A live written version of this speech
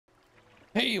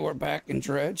Hey, we're back in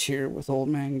Dredge here with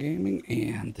Oldman Gaming,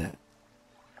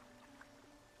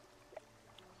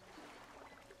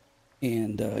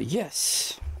 and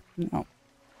yes, no, I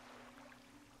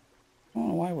don't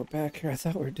know why we're back here. I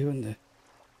thought we were doing the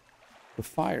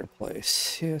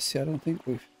fireplace. Yes, I don't think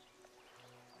we've.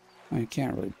 I mean, you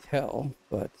can't really tell,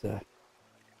 but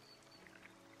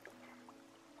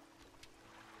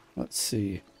let's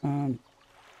see. Well,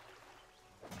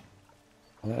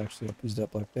 that actually opens it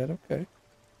up like that. Okay,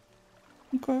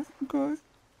 okay.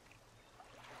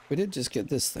 We did just get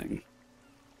this thing.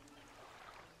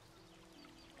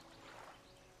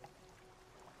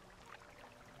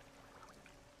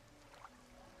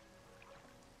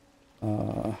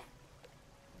 I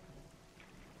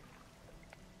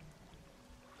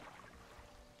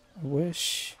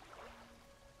wish.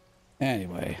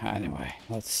 Anyway,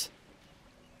 let's.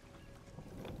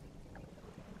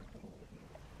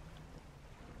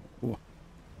 Ooh,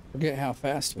 forget how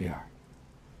fast we are.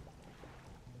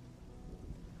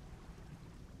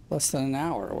 Less than an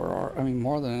hour. I mean,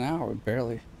 more than an hour.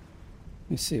 Barely. Let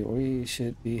me see. We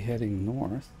should be heading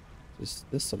north. Just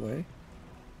this way.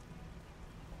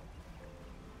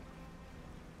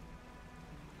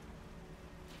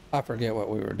 I forget what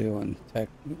we were doing,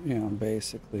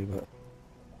 basically, but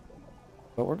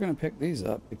we're gonna pick these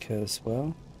up because,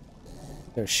 well,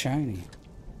 they're shiny.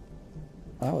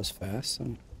 That was fast.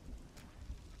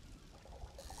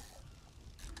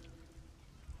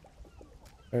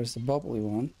 There's the bubbly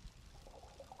one.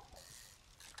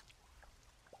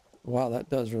 Wow, that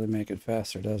does really make it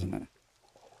faster, doesn't it?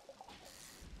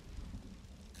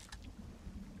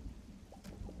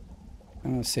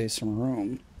 I'm gonna save some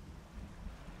room.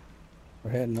 We're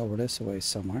heading over this way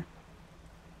somewhere.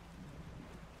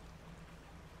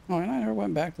 Oh, and I never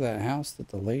went back to that house that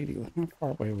the lady. How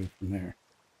far away are we from there?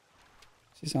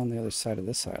 She's on the other side of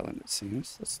this island, it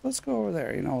seems. Let's go over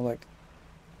there. You know, like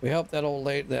we helped that old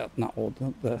lady,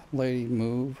 the lady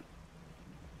move,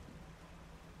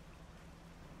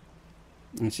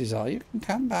 and she's all, "You can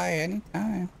come by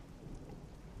anytime."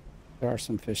 There are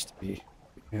some fish to be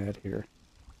had here.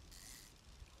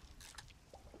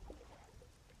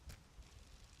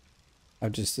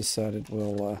 I've just decided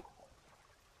we'll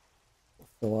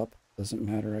fill up. Doesn't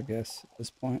matter, I guess, at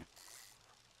this point.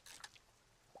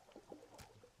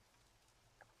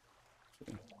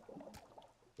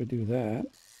 We do that.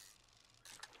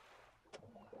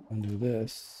 Undo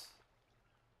this.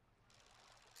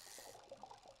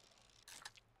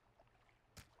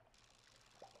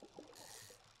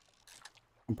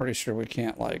 I'm pretty sure we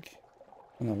can't, like,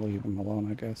 I'm gonna leave him alone,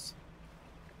 I guess.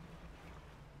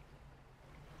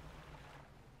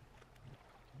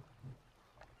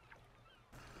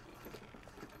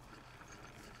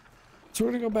 So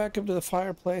we're gonna go back up to the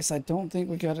fireplace. I don't think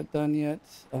we got it done yet.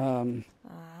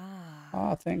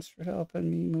 Thanks for helping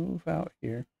me move out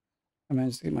here. I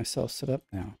managed to get myself set up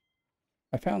now.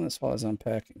 I found this while I was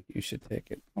unpacking. You should take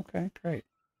it. Okay, great.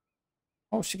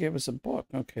 Oh, she gave us a book.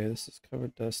 Okay, this is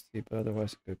covered dusty, but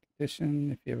otherwise in good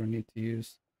condition. If you ever need to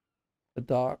use the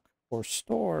dock or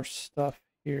store stuff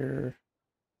here,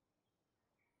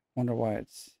 wonder why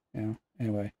it's,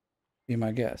 anyway, be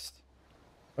my guest.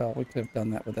 Well, we could have done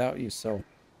that without you, so,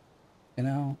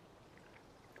 But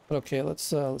okay, let's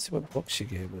see what book she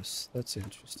gave us. That's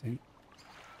interesting.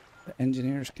 The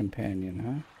Engineer's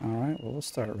Companion, huh? All right, well, we'll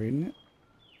start reading it.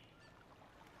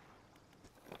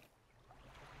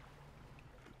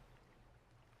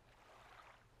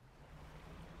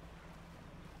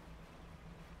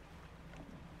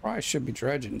 Probably should be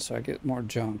dredging so I get more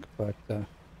junk, but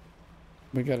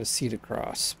we got to seed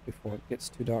across before it gets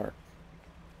too dark.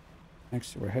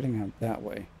 Actually, we're heading out that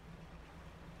way.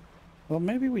 Well,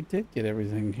 maybe we did get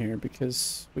everything here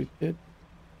because we did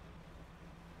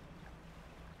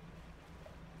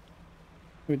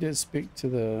speak to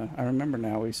the, I remember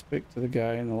now, we speak to the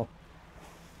guy in the,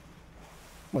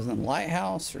 wasn't it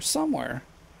lighthouse or somewhere,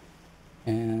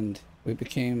 and we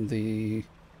became the,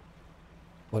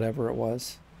 whatever it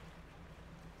was,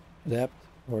 adept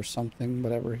or something,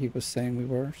 whatever he was saying we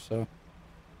were, so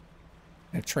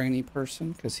a trainee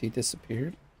person because he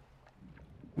disappeared.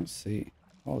 Let's see.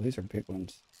 Oh, these are big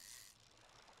ones.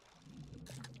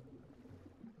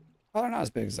 Oh, they're not as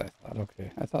big as I thought.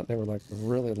 Okay, I thought they were like the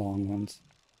really long ones.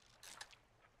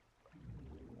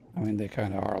 I mean, they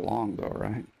kind of are long though,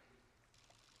 right?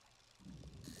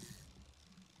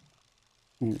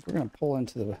 If we're gonna pull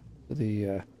into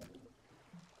the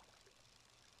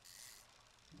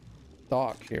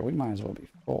dock here, we might as well be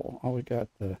full. Oh, we got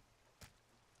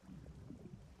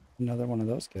another one of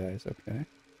those guys. Okay.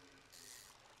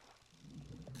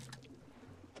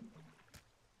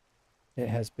 It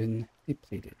has been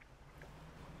depleted.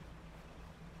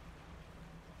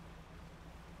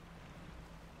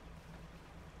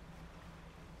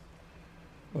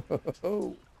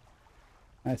 Whoa.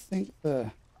 I think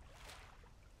the...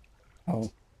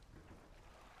 Oh.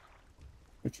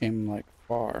 We came like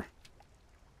far.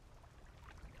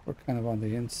 We're kind of on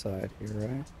the inside here,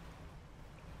 right? Is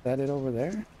that it over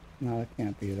there? No, that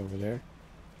can't be it over there.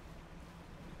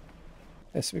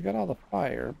 Yes, we got all the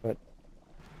fire, but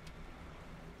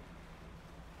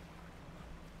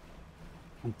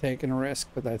I'm taking a risk,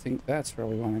 but I think that's where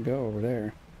we want to go, over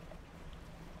there.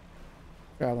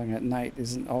 Traveling at night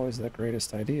isn't always the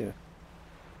greatest idea.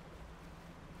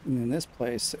 And in this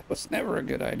place, it was never a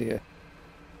good idea.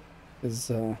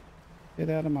 Because, get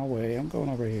out of my way. I'm going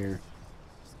over here.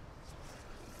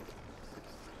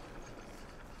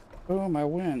 Boom, I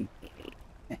win.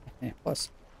 Plus,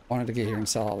 wanted to get here and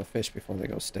sell all the fish before they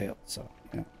go stale, so,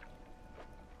 yeah.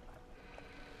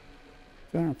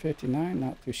 259,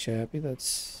 not too shabby.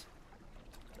 That's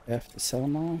F to sell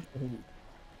them all. Boom.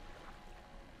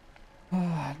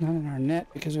 Ah, not in our net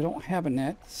because we don't have a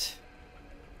net.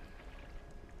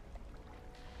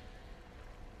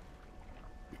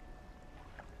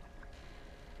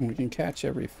 And we can catch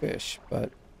every fish,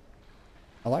 but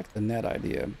I like the net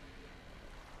idea.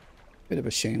 Bit of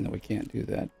a shame that we can't do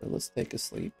that, but let's take a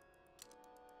sleep.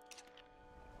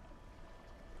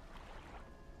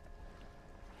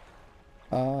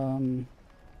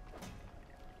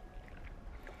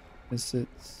 Is it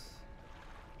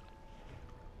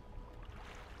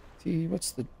T?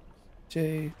 What's the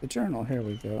J? The journal. Here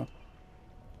we go.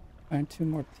 Find 2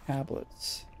 more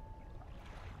tablets.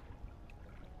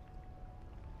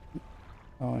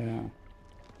 Oh yeah.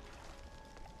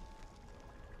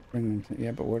 Bring them to,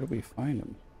 yeah, but where do we find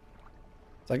them?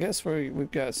 So I guess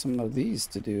we've got some of these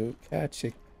to do. Catch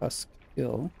a cusk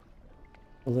gill.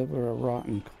 Deliver a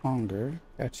rotten conger.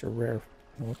 Catch a rare...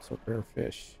 What's a rare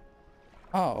fish?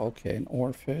 Oh, okay. An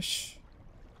oarfish.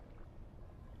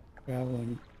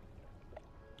 Traveling...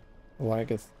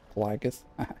 Goliath...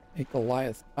 a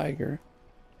Goliath tiger.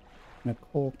 And a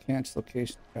coal canch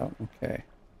location scout. Okay.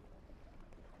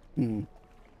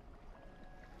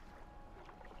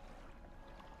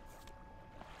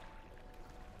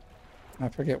 I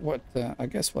forget what... I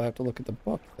guess we'll have to look at the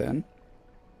book then.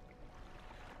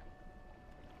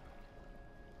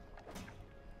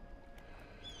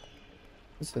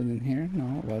 Was it in here?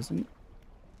 No, it wasn't.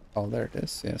 Oh, there it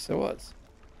is. Yes, it was.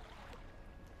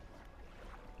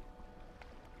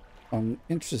 I'm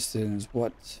interested in is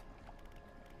what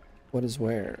is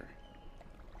where.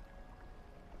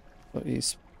 So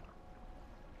east.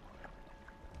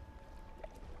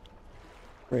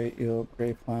 Gray eel,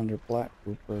 gray flounder, black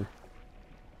grouper,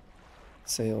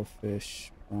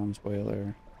 sailfish, bronze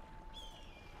whaler.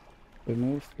 We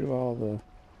move through all the...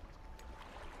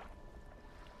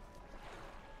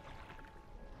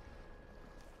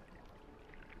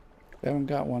 We haven't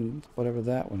got one, whatever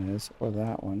that one is, or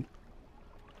that one.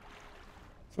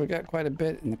 So we got quite a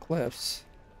bit in the cliffs.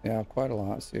 Yeah, quite a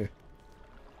lot, see.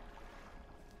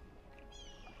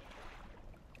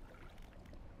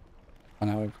 And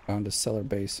now we've found a cellar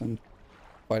basin.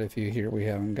 Quite a few here we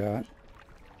haven't got.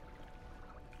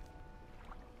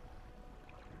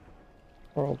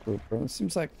 Coral grouper. It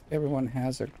seems like everyone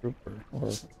has a grouper,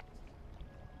 or...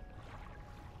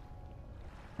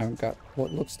 I haven't got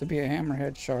what looks to be a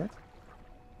hammerhead shark.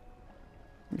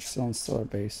 We're still in cellar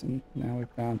basin. Now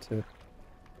we've gone to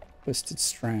Twisted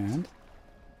Strand.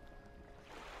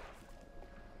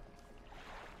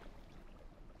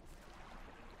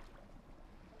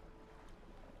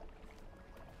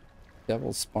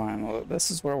 Devil's Spine. Well,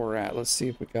 this is where we're at. Let's see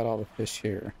if we got all the fish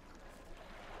here.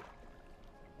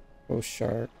 Ghost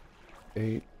shark.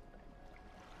 Bait.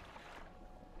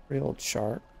 Real old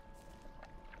shark.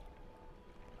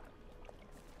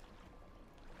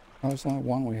 Oh, there's only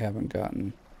one we haven't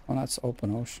gotten. Oh, that's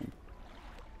open ocean.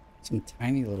 Some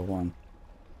tiny little one.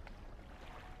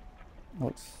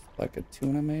 Looks like a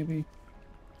tuna, maybe?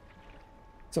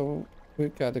 So,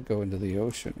 we've got to go into the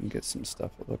ocean and get some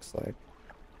stuff, it looks like.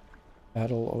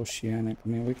 Battle Oceanic. I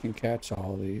mean, we can catch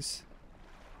all of these.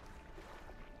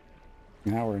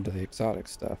 Now we're into the exotic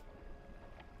stuff.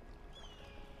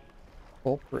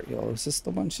 Pulper eel. Is this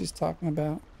the one she's talking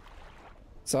about?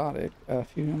 Exotic.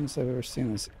 Few humans I've ever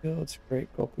seen this eel. It's a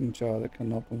great gulping jaw that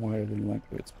can open wider than the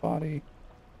length of its body.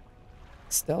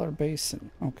 Stellar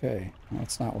Basin. Okay. Well,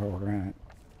 that's not where we're at.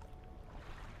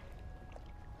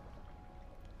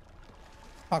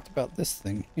 Talked about this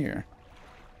thing here.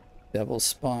 Devil's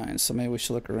Spine. So maybe we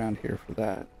should look around here for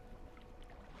that.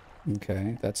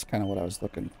 Okay. That's kind of what I was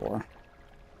looking for.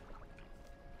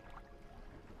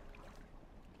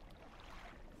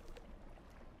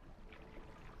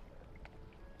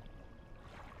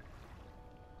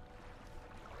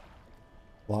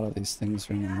 A lot of these things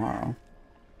are in tomorrow.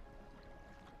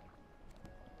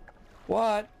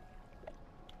 What?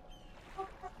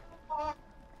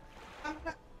 I'm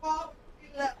not called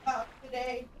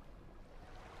today.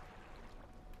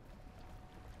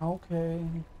 Okay.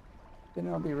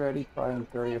 Dinner will be ready probably in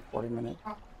 30 or 40 minutes.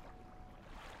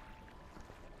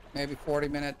 Maybe 40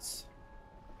 minutes.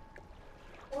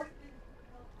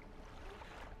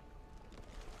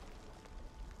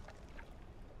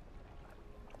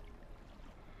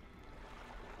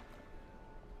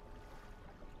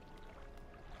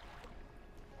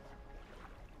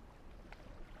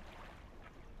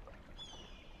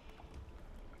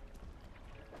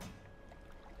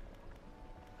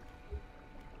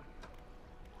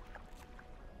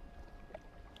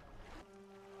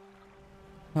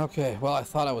 Okay, well, I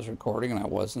thought I was recording and I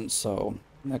wasn't, so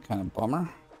that kind of bummer.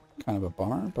 Kind of a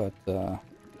bummer, but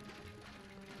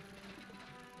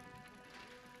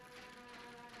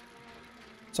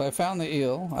so I found the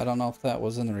eel. I don't know if that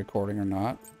was in the recording or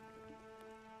not.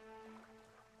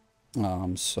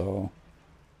 So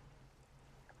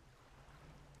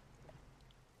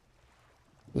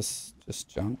this is just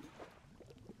junk.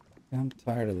 I'm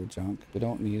tired of the junk. We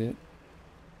don't need it.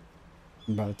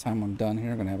 And by the time I'm done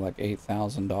here, I'm gonna have like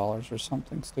 $8,000 or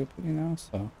something stupid, you know,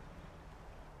 so.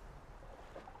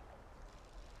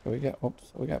 We got,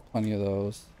 oops, we got plenty of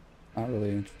those. Not really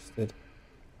interested.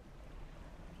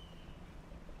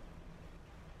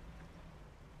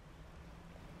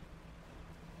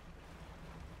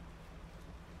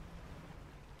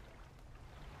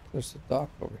 There's a dock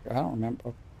over here. I don't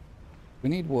remember. We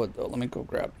need wood though. Let me go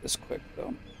grab this quick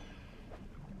though.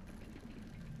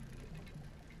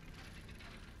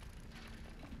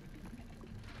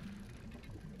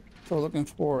 So we're looking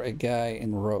for a guy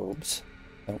in robes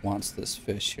that wants this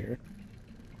fish here.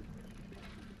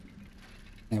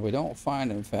 And we don't find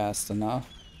him fast enough.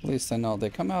 At least I know they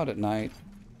come out at night.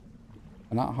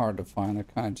 They're not hard to find. They're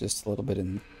kind of just a little bit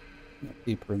in, you know,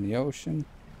 deeper in the ocean.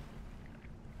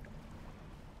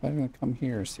 I'm gonna come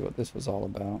here and see what this was all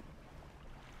about.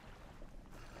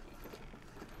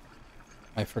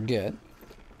 I forget.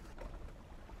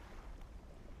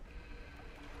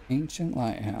 Ancient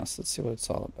lighthouse. Let's see what it's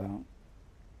all about.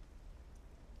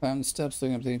 Climb the steps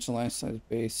leading up to the ancient lighthouse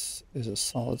base is a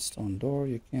solid stone door.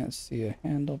 You can't see a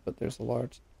handle, but there's a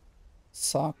large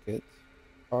socket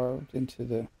carved into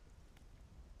the...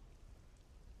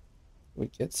 we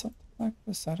get something like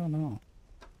this? I don't know.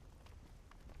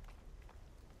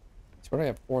 It's where I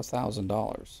have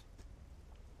 $4,000.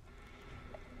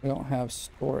 We don't have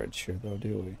storage here though,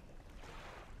 do we?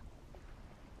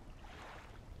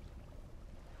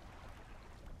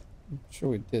 I'm sure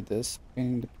we did this.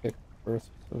 Painting to pick birth.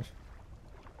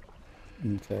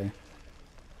 Okay.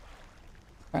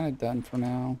 Kind of done for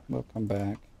now. We'll come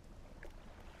back.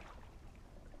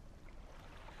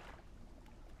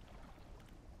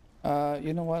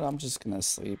 You know what? I'm just gonna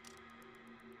sleep.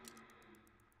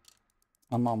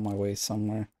 I'm on my way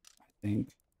somewhere, I think.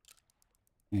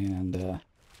 And,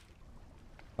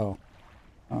 oh.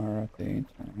 Alright.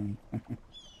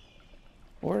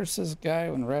 Where's this guy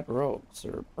in red robes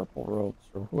or purple robes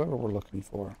or whoever we're looking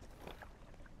for?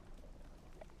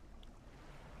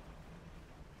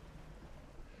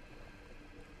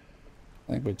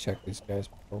 I think we checked these guys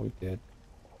before we did.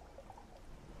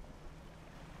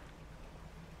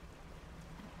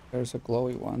 There's a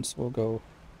glowy one, so we'll go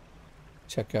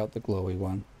check out the glowy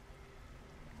one.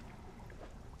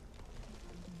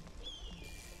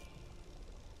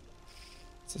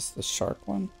 Is this the shark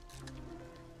one?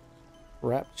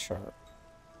 Wrapped shark.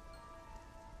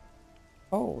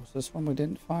 Oh, is this one we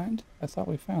didn't find? I thought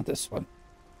we found this one.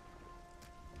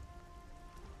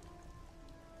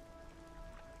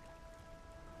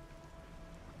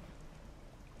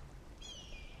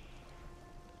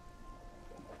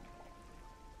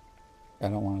 I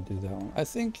don't want to do that one. I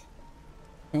think,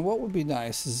 I mean, what would be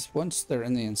nice is once they're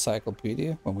in the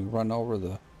encyclopedia, when we run over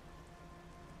the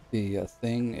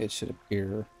thing, it should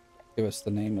appear, give us the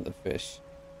name of the fish.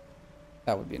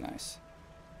 That would be nice.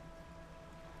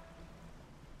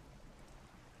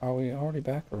 Are we already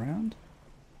back around?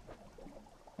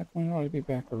 How can we already be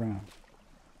back around?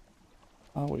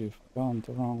 Oh, we've gone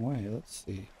the wrong way. Let's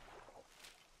see.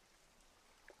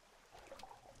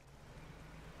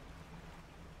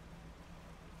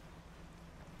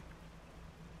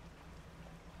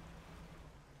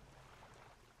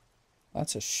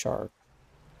 That's a shark.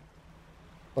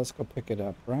 Let's go pick it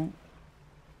up, right?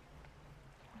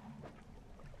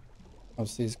 Oh,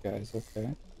 it's these guys. Okay.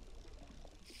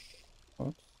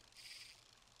 Whoops.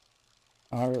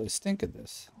 Oh, I really stink at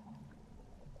this.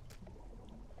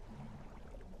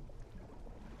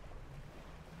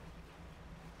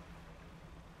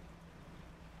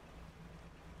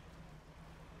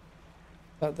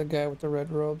 that the guy with the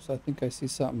red robes? I think I see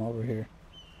something over here.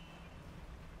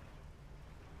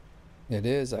 It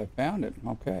is. I found it.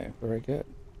 Okay, very good.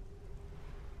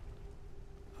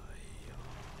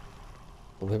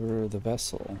 Deliver the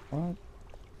vessel. What?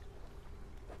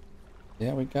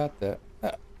 Yeah, we got that.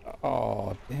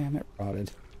 Oh, damn it,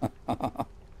 rotted.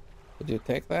 Did you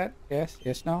take that? Yes?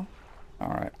 Yes, no?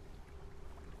 Alright.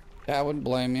 Yeah, I wouldn't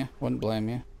blame you. Wouldn't blame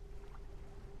you.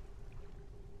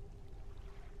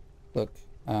 Look,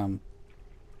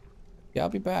 yeah, I'll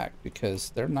be back because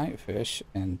they're night fish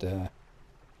and,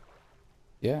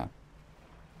 yeah.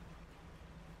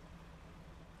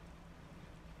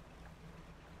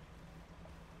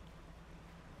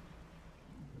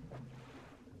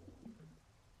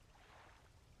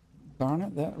 Darn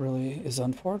it, that really is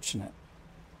unfortunate.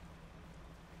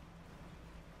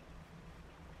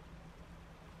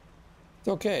 It's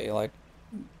okay, like,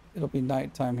 it'll be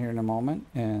nighttime here in a moment,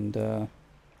 and,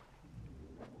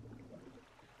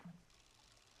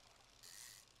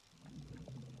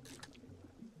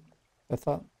 I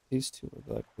thought these two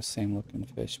were like the same looking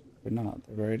fish, but they're not.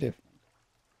 They're very different.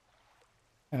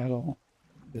 Paddle,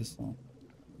 thistle.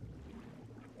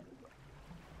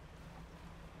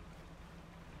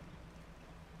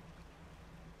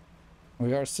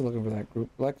 We are still looking for that group.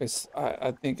 Like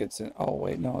I think it's in. Oh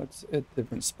wait, no, it's a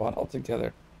different spot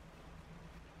altogether.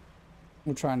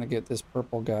 We're trying to get this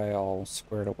purple guy all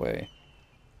squared away.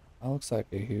 That looks like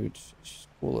a huge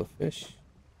school of fish.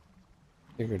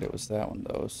 Figured it was that one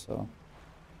though. So,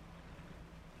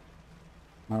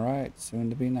 all right, soon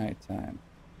to be nighttime.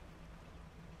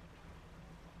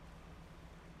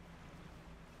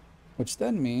 Which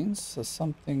then means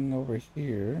something over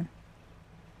here.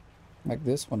 Like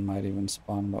this one might even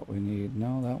spawn what we need.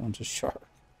 No, that one's a shark.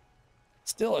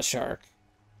 Still a shark.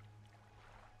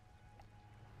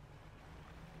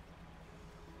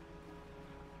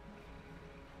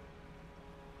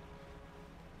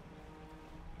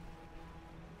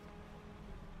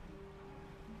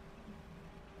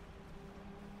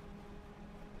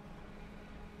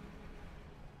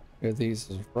 Here, these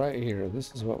is right here.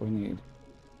 This is what we need.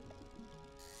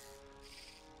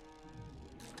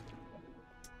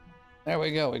 There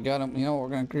we go. We got him. You know, we're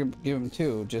gonna give him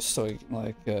two, just so he can,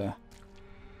 like,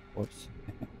 whoops.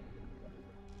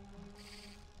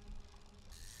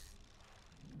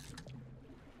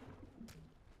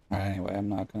 Alright, anyway, I'm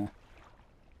not gonna.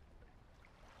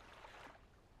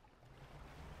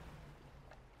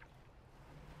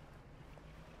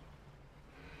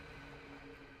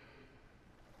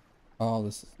 Oh,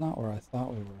 this is not where I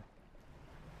thought we were.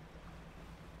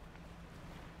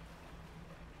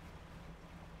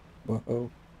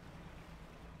 Whoa.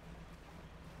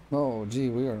 Oh, gee,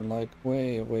 we are like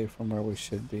way away from where we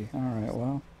should be. Alright,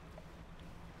 well.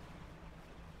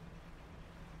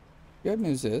 Good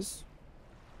news is,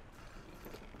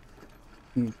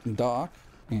 we can dock,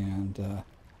 and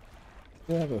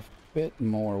we have a bit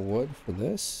more wood for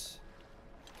this.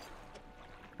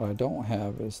 What I don't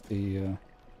have is the,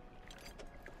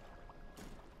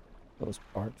 those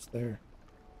parts there.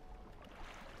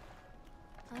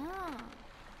 Ah.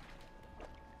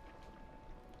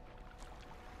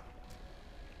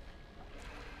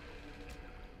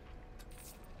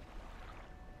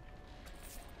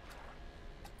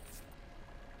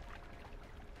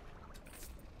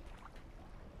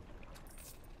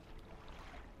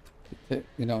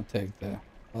 You don't take the...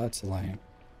 Well, that's lame.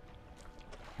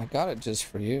 I got it just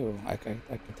for you. I can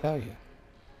tell you.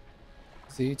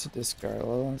 Z to discard.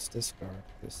 Well, let's discard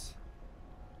this.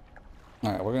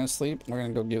 Alright, we're gonna sleep. We're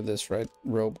gonna go give this red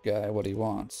robe guy what he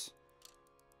wants.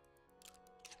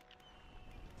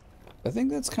 I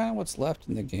think that's kind of what's left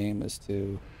in the game is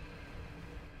to...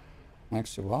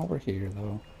 Actually, while we're here,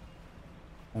 though,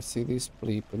 I see these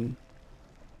bleeping.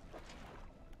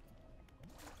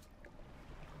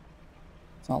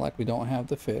 It's not like we don't have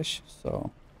the fish,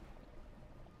 so...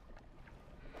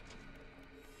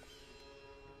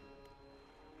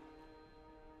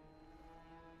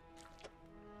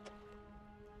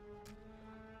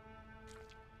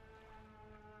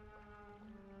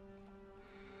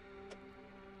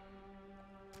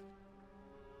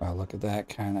 Wow, look at that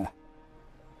kind of...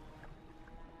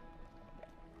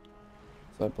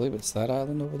 So I believe it's that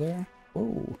island over there.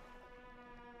 Whoa.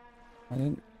 I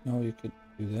didn't know you could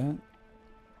do that.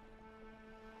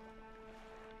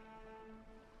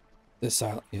 This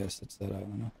island, yes, it's that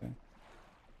island, okay.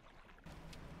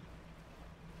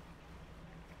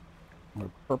 Where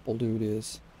purple dude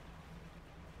is.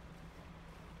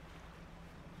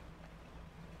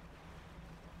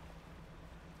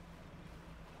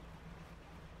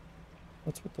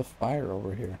 What's with the fire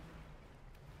over here?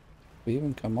 We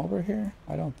even come over here?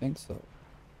 I don't think so.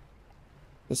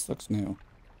 This looks new.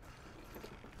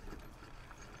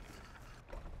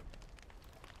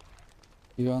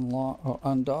 You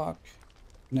undock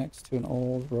next to an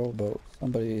old rowboat.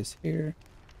 Somebody is here.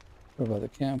 Or by the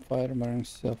campfire, muttering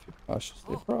stuff, you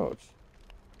cautiously approach.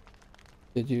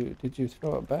 Did you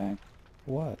throw it back?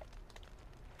 What?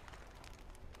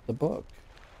 The book.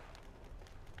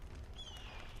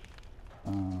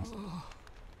 I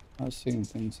was seeing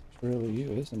things. It's really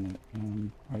you, isn't it?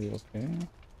 Are you okay?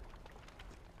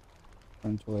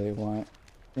 Turns away, why?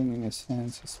 Wringing his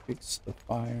hands, he speaks to the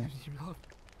fire.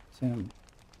 Tim.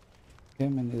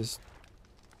 Him and his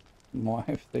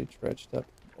wife, they dredged up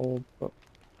the old book.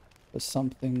 But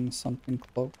something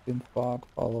cloaked in fog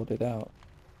followed it out.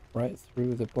 Right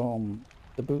through the boom.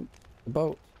 The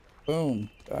boat. Boom.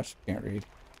 Gosh, I can't read.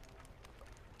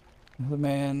 The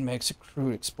man makes a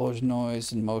crude explosion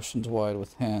noise and motions wide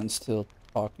with hands still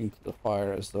talking to the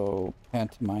fire as though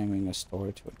pantomiming a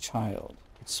story to a child.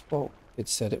 It spoke. It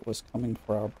said it was coming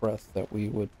for our breath, that we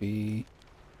wouldn't be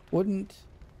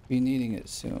needing it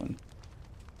soon.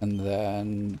 And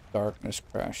then darkness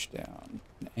crashed down.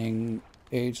 An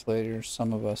age later,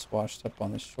 some of us washed up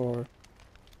on the shore,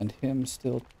 and him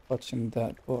still clutching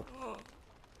that book.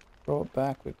 Throw it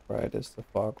back, we cried as the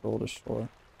fog rolled ashore.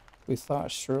 We thought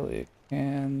surely it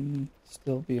can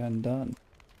still be undone.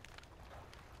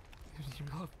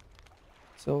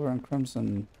 Silver and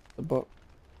crimson, the book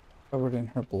covered in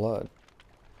her blood.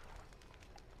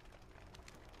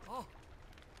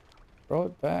 Throw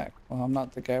it back. Well, I'm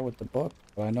not the guy with the book,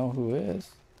 but I know who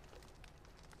is.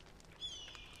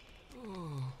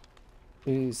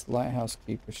 Please, lighthouse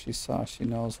keeper, she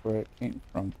knows where it came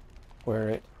from, where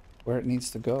it needs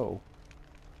to go.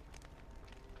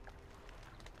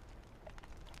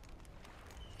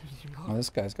 Oh, this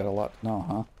guy's got a lot to know,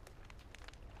 huh?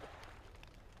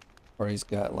 Or he's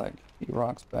got, like, he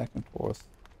rocks back and forth,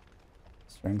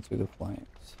 staring through the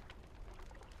flames.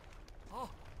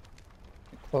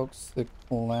 It cloaks the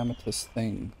calamitous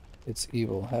thing. It's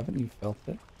evil. Haven't you felt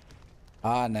it?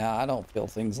 Ah, now I don't feel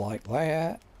things like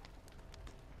that.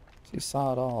 She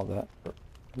saw it all, that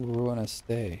ruinous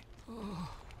day.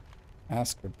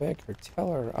 Ask her, beg her,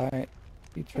 tell her.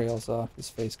 He trails off, his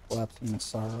face collapsing with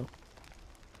sorrow.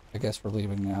 I guess we're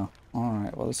leaving now.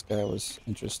 Alright, well this guy was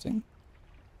interesting.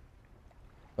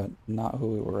 But not who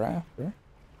we were after.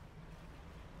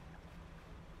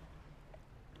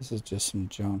 This is just some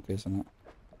junk, isn't it?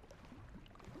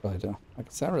 But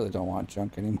I really don't want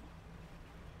junk anymore.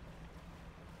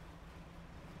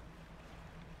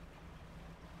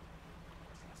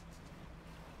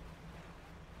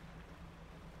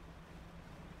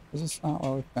 Is this not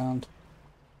what we found?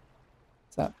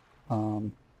 Is that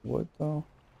wood though?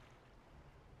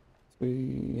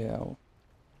 Yeah. Are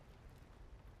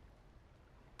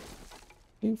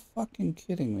you fucking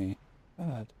kidding me?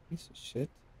 God, piece of shit.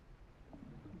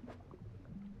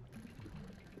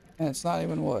 And it's not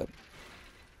even wood.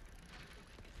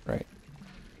 Right.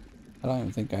 I don't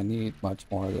even think I need much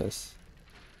more of this.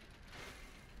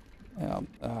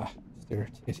 Just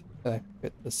irritating that I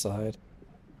hit the side.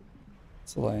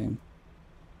 It's lame.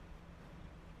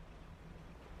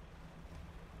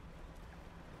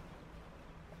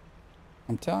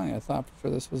 I'm telling you, I thought for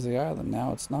sure this was the island.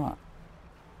 Now it's not.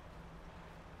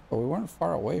 But we weren't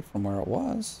far away from where it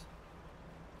was.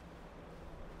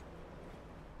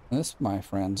 And this, my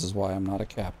friends, is why I'm not a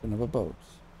captain of a boat.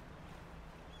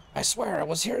 I swear I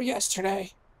was here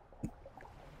yesterday.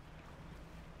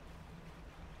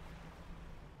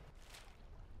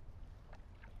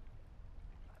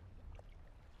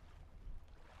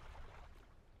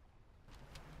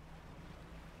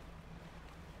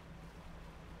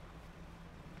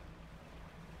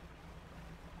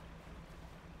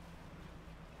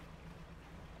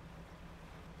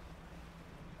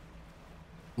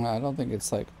 I don't think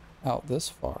it's like out this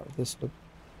far. This would...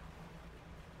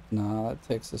 Nah, that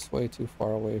takes us way too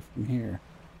far away from here.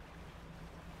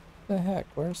 What the heck?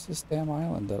 Where's this damn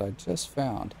island that I just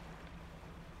found?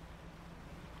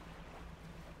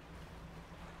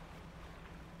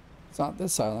 It's not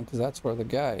this island, because that's where the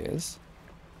guy is.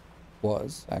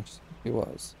 Was, actually. He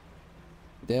was.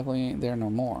 He definitely ain't there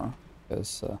no more,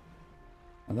 because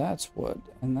that's wood,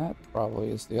 and that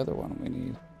probably is the other one we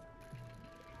need.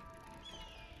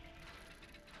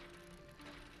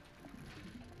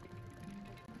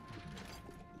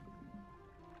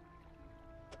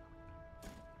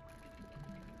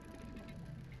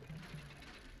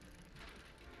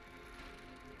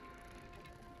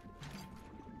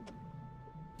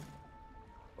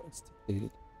 It's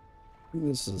depleted.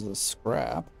 This is a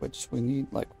scrap, which we need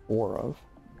like 4 of,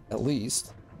 at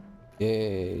least.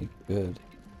 Yay, good.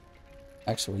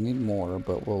 Actually, we need more,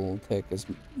 but we'll take as,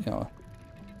 you know,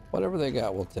 whatever they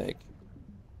got, we'll take.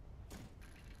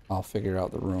 I'll figure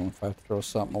out the room. If I have to throw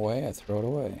something away, I throw it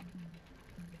away.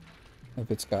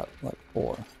 If it's got like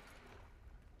 4.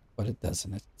 But it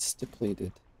doesn't. It's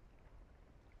depleted.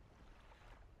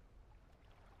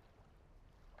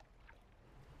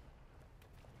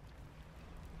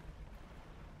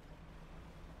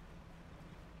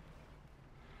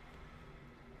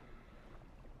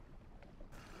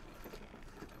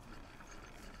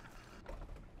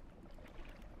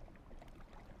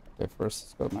 Okay, first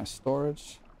let's go to my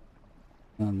storage.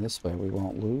 And then this way we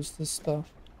won't lose this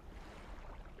stuff.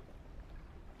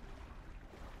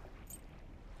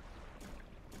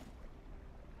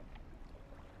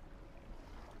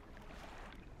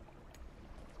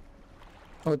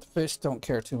 Oh, the fish don't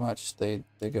care too much. They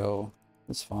go,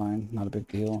 it's fine, not a big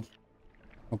deal.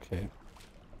 Okay.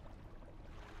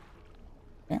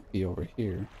 Can't be over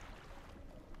here.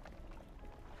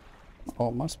 Oh,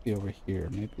 it must be over here.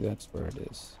 Maybe that's where it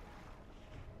is.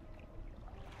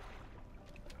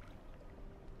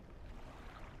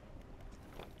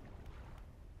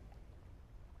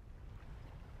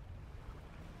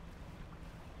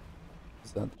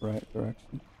 Is that the right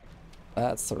direction?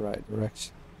 That's the right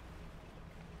direction.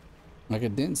 Like,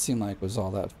 it didn't seem like it was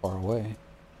all that far away.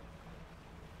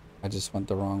 I just went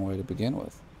the wrong way to begin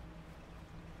with.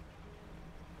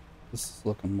 This is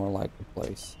looking more like the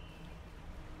place.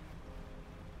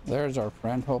 There's our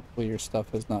friend. Hopefully your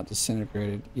stuff has not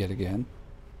disintegrated yet again.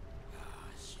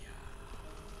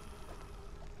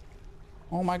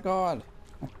 Oh my god!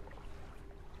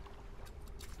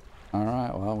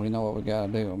 Alright, well, we know what we gotta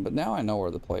do. But now I know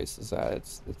where the place is at.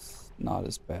 It's not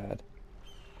as bad.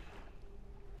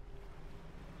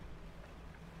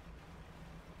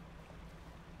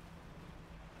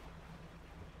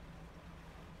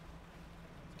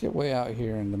 Get way out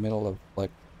here in the middle of, like,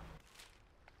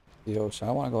 the ocean. I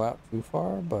don't want to go out too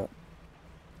far, but...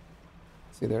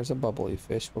 See, there's a bubbly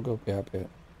fish. We'll go grab it.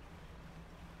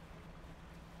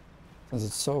 Since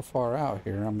it's so far out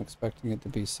here, I'm expecting it to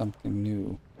be something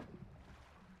new.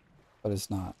 But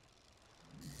it's not.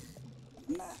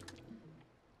 Nah.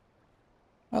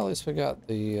 Well, at least we got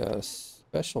the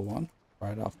special one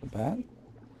right off the bat.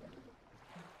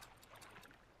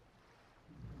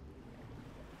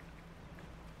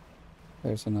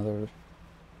 There's another.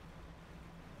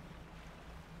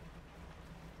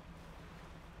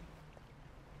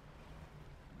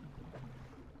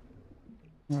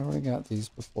 I already got these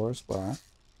before as well.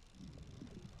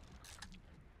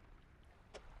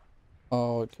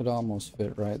 Oh, it could almost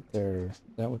fit right there.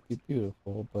 That would be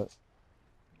beautiful, but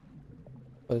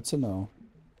it's a no.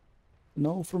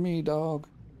 No for me, dog.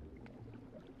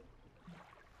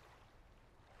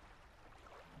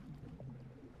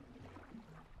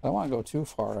 I don't want to go too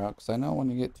far out, because I know when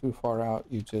you get too far out,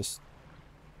 you just,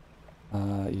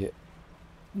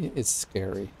 it's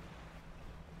scary.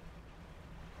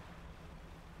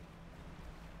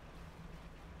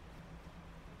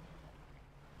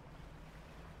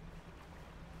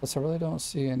 Plus, I really don't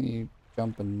see any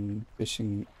jumping,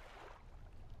 fishing.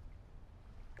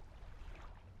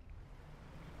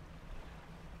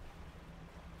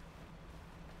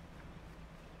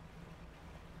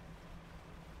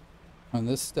 And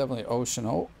this is definitely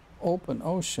ocean, open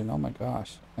ocean. Oh my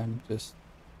gosh,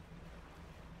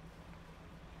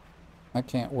 I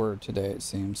can't word today, it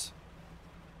seems.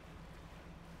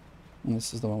 And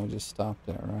this is the one we just stopped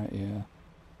at, right? Yeah.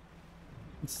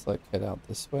 Let's like head out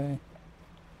this way.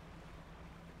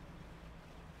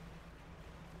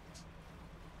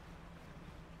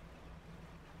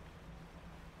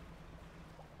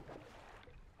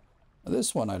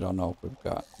 This one I don't know if we've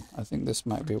got. I think this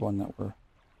might be one that we're...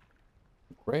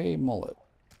 Gray mullet.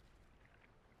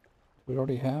 We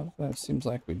already have that? Seems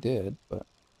like we did, but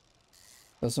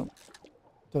doesn't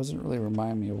really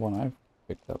remind me of one I've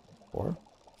picked up before.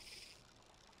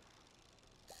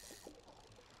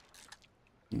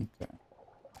 Okay. I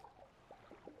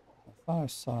thought I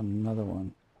saw another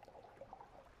one.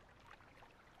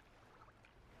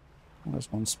 Oh,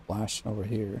 there's one splashing over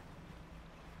here.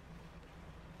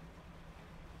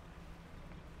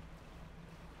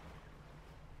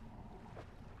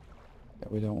 Yeah,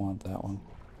 we don't want that one.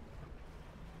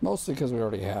 Mostly because we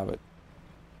already have it.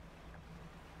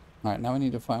 Alright, now we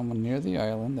need to find one near the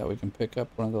island that we can pick up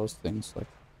one of those things. Like,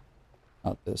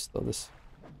 not this, though. This.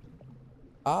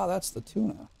 Ah, that's the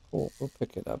tuna. Cool, we'll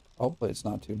pick it up. Hopefully it's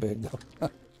not too big, though.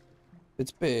 If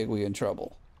it's big, we in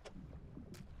trouble.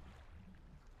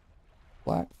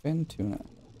 Blackfin tuna.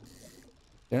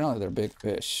 Generally, they're big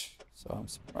fish, so I'm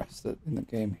surprised that in the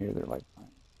game here they're like mine.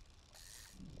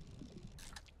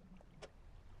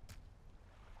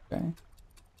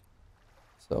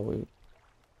 so we...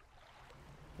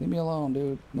 Leave me alone,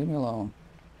 dude. Leave me alone.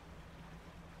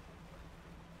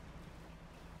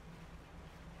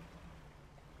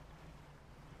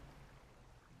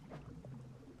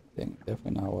 Dang,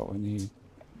 definitely not what we need.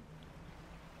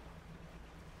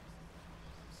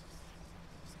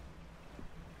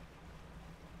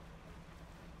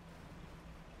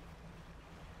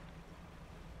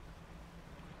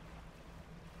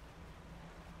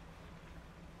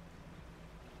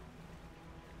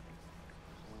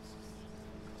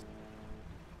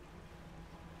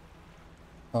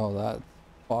 Oh, that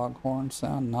foghorn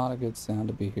sound, not a good sound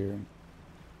to be hearing.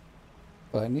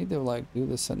 But I need to, like, do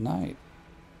this at night.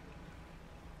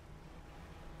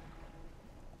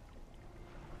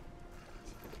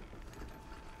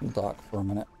 We'll dock for a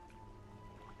minute.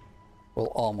 We'll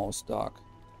almost dock.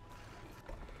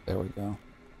 There we go.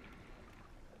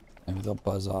 Maybe they'll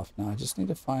buzz off now. I just need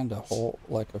to find a hole,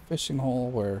 like a fishing hole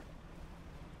where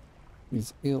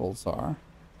these eels are.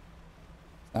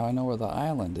 Now I know where the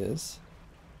island is.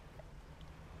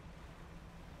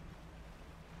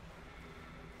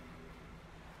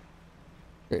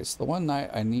 Okay, so the one night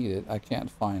I need it, I can't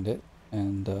find it.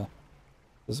 And this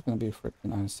is going to be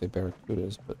freaking, I say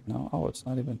barracudas, but no. Oh, it's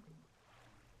not even.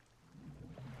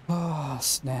 Ah, oh,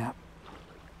 snap.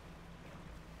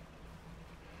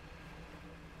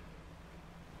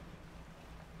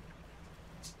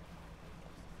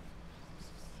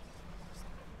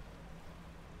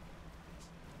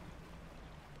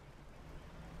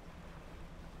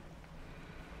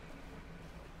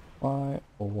 Why,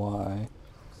 oh why?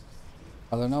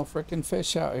 Are there no freaking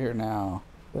fish out here now?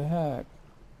 The heck?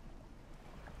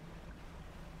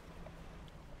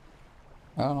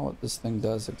 I don't know what this thing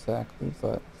does exactly,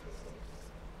 but...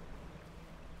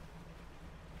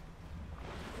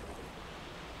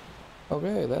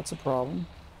 Okay, that's a problem.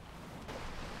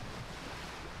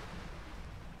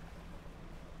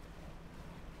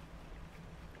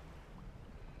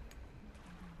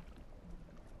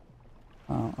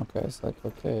 Oh, okay, it's like,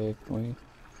 okay, can we...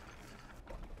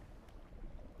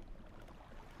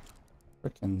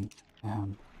 Freaking...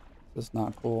 Damn, this is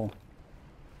not cool.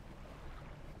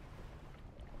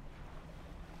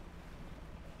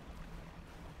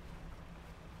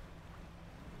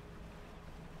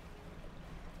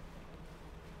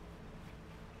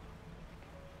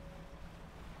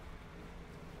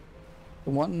 The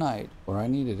one night where I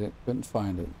needed it, couldn't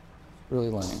find it. It's really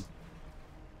lame.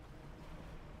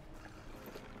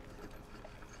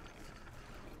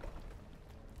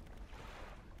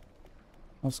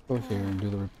 Let's go here and do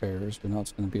the repairs. We know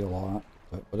it's going to be a lot,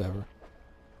 but whatever.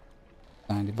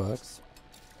 90 bucks.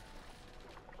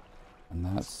 And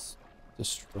that's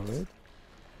destroyed.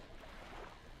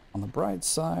 On the bright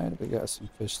side, we got some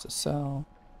fish to sell.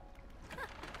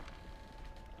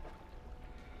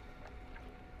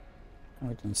 And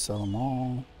we can sell them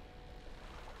all.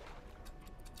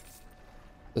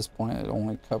 At this point, it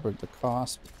only covered the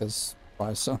cost because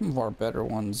probably some of our better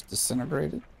ones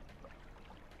disintegrated.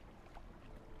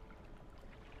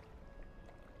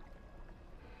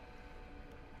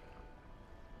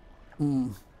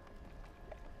 Hmm.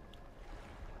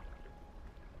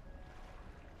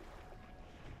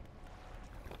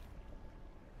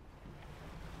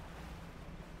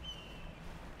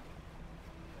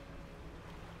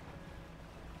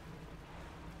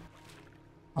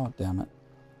 Oh, damn it.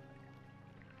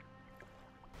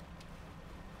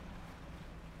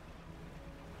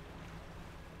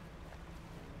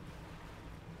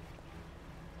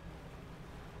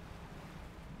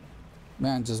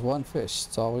 Man, just one fish.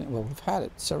 It's all well, we've had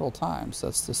it several times.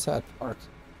 That's the sad part.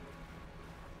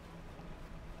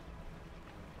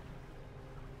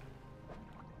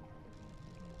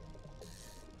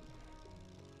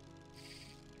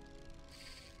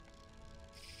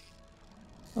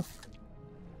 What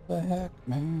the heck,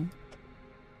 man?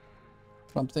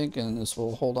 What I'm thinking is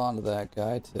we'll hold on to that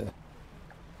guy to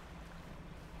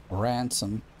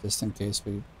ransom, just in case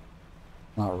we...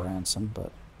 Not ransom,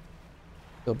 but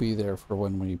he'll be there for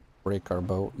when we break our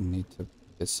boat and need to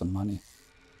get some money.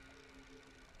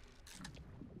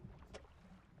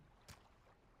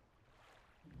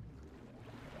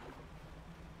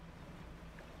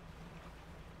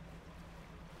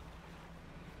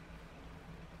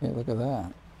 Hey, look at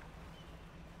that.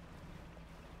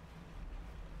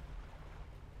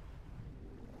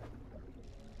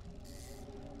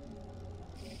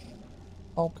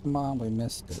 Oh, come on, we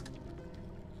missed it.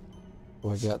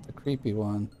 We got the creepy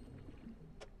one.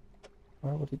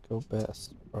 Where would he go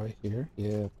best? Right here?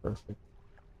 Yeah, perfect.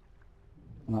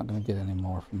 I'm not going to get any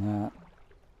more from that.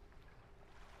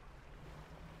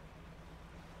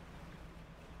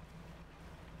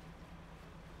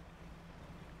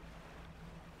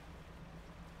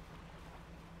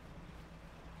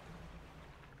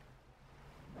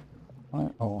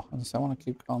 Oh, I want to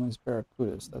keep calling these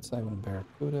barracudas. That's not even a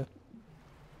barracuda.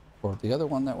 Or the other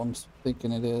one that I'm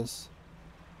thinking it is.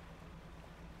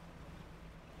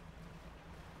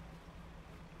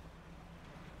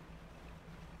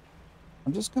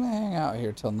 I'm just gonna hang out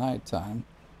here till nighttime.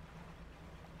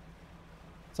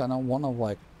 So I know one of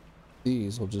like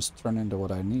these will just turn into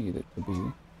what I need it to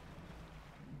be.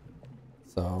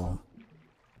 So,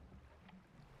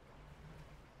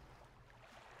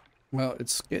 well,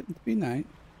 it's getting to be night.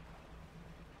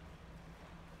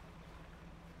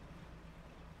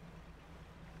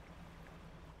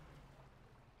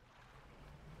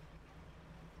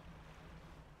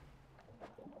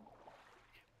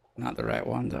 Not the right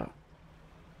one though.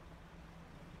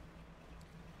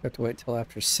 Have to wait till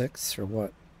after 6 or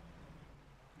what?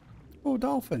 Oh,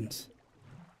 dolphins.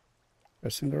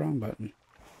 Pressing the wrong button.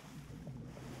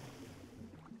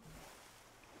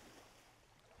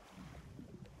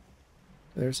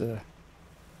 There's a...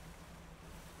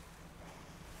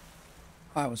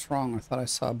 I was wrong. I thought I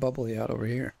saw a bubbly out over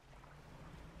here.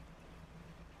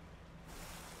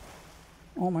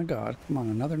 Oh my god, come on,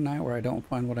 another night where I don't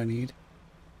find what I need?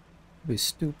 It'd be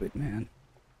stupid, man.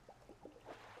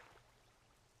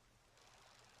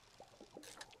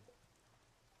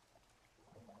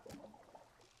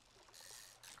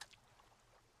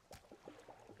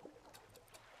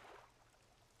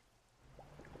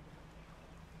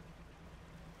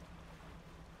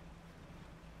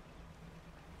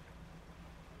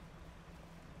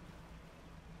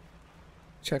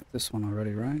 Checked this one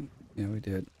already, right? Yeah, we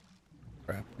did.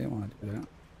 Crap, didn't want to do that.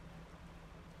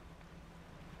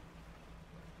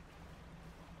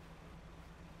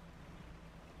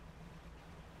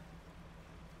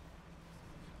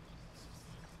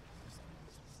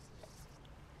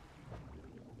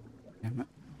 Damn it.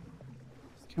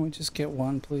 Can we just get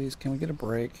one, please? Can we get a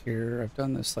break here? I've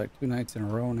done this like 2 nights in a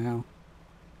row now.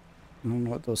 I don't know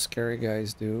what those scary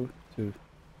guys do to...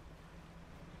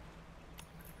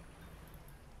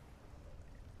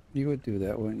 You would do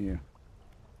that, wouldn't you?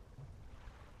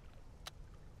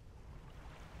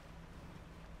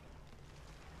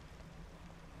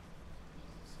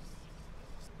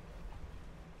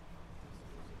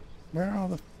 Where are all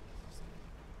the...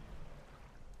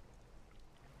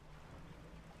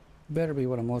 Better be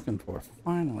what I'm looking for.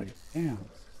 Finally, damn.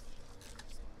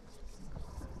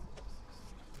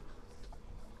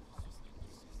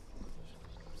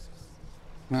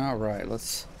 All right,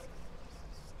 let's...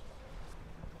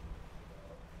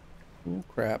 Oh,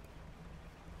 crap.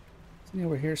 Isn't he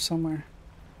over here somewhere?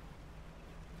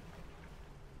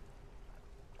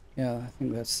 Yeah, I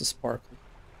think that's the sparkle.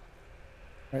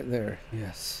 Right there,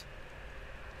 yes.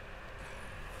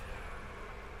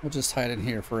 We'll just hide in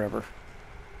here forever.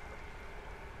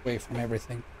 Away from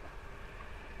everything.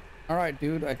 Alright,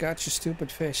 dude, I got your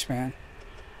stupid fish, man.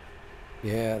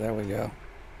 Yeah, there we go.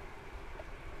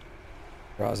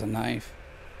 Draws a knife.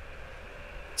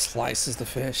 Slices the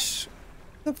fish.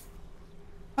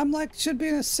 I'm like, should be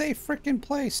in a safe freaking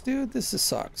place, dude. This is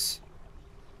sucks.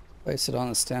 Place it on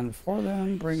the stand before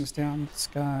them. Brings down the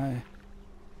sky.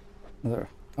 Another.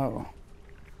 Oh.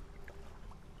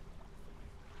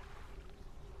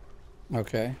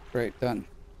 Okay, great, done.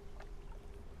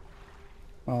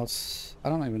 Well, it's... I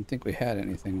don't even think we had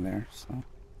anything there, so...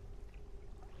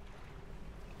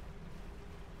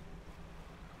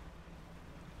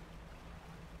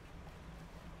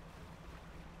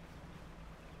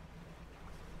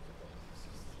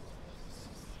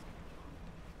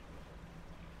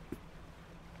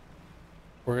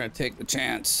 We're gonna take the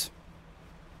chance.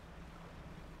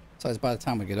 Besides, by the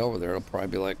time we get over there, it'll probably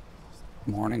be like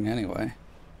morning anyway.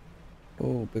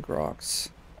 Oh, big rocks.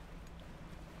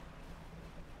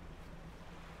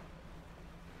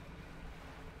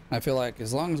 I feel like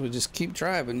as long as we just keep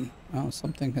driving, oh,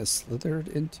 something has slithered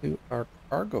into our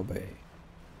cargo bay.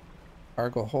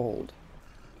 Cargo hold.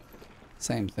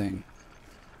 Same thing.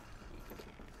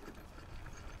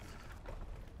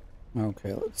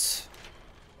 Okay, let's...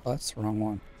 Oh, that's the wrong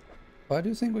one. Well, I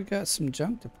do think we got some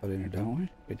junk to put in here, don't we?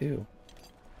 We do.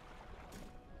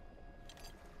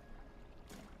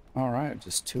 Alright,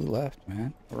 just 2 left,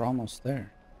 man. We're almost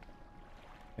there.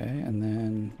 Okay, and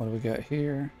then what do we got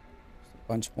here? Just a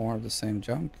bunch more of the same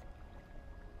junk.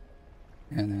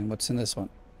 And then what's in this one?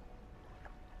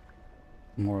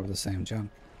 More of the same junk.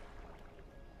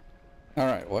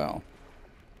 Alright, well.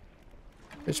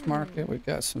 Fish market, we've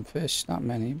got some fish. Not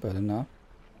many, but enough.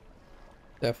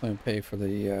 Definitely pay for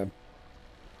the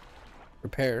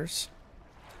repairs.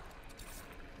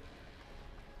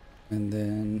 And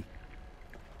then...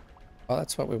 Oh,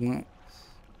 that's what we want.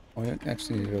 We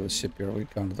actually need to go to the shipyard.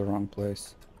 We've gone to the wrong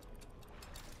place.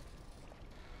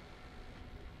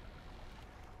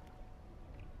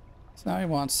 So now he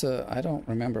wants to, I don't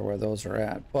remember where those are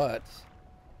at, but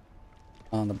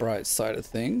on the bright side of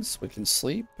things, we can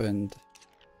sleep and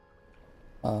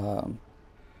I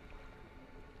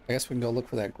guess we can go look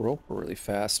for that groper really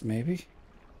fast, maybe.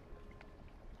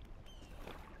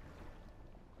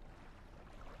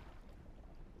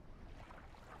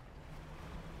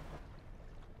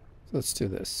 So let's do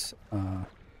this.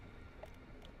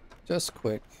 Just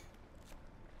quick.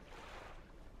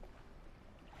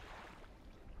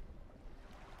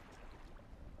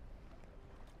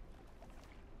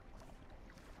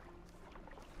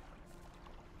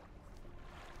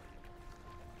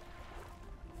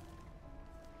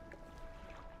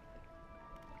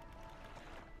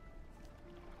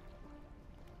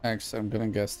 Actually, I'm gonna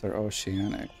guess they're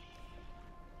oceanic.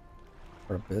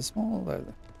 Or abysmal?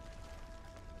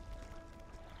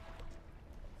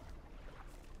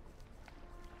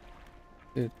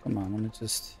 Dude, come on, let me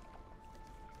just...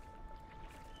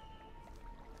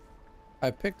 I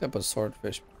picked up a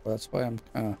swordfish before, that's why I'm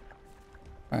kind of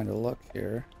trying to look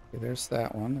here. Okay, there's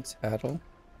that one, it's Haddle.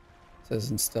 It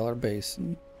says in Stellar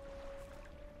Basin.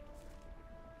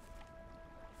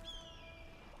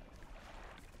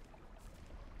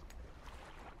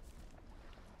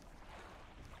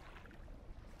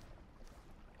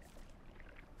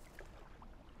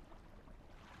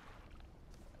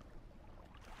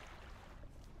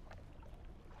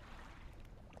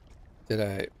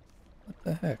 What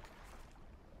the heck?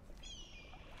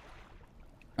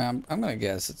 I'm gonna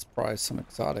guess it's probably some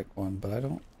exotic one, but I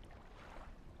don't...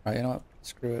 Alright, you know what?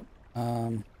 Screw it.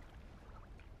 Let's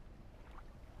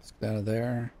get out of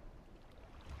there.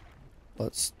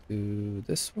 Let's do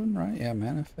this one, right? Yeah,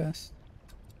 manifest.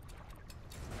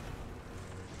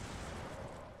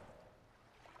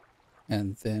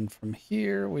 And then from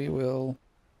here, we will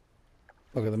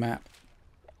look at the map.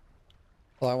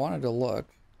 Well, I wanted to look.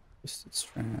 Twisted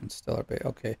Strand, Stellar Bay.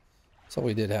 Okay, so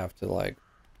we did have to, like,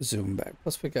 zoom back.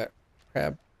 Plus, we got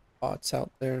crab pots out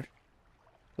there. It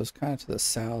was kind of to the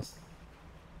south.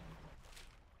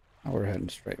 Now we're heading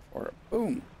straight for it.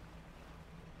 Boom!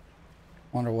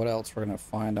 Wonder what else we're going to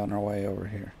find on our way over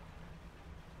here.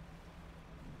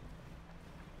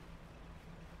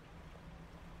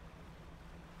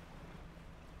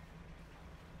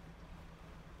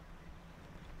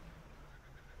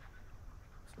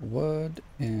 Wood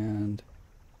and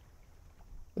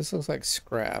this looks like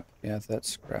scrap. Yeah, if that's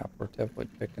scrap, we're definitely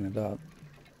picking it up.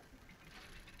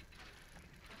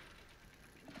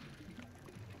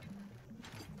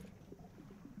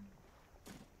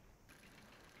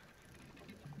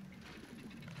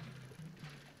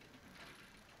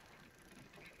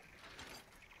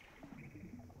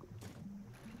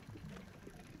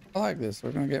 I like this.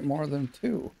 We're gonna get more than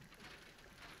two.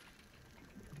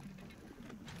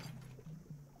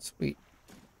 Sweet.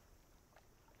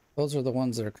 Those are the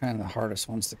ones that are kind of the hardest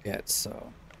ones to get,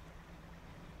 so.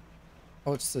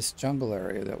 Oh, it's this jungle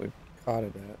area that we caught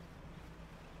it at.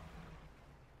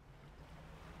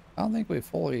 I don't think we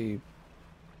fully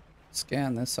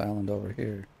scanned this island over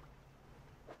here.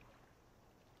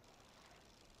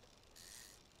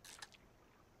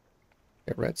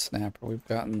 Okay, red snapper, we've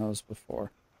gotten those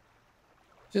before.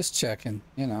 Just checking,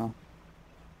 you know.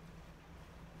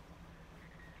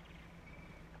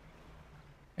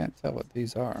 Can't tell what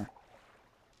these are.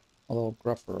 A little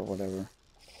grupper or whatever.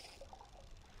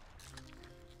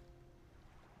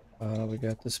 We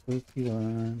got the spooky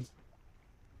one.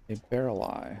 A barrel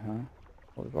eye, huh?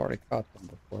 Well, we've already caught them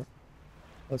before.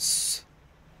 Let's...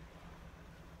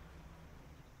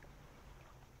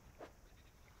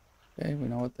 Okay, we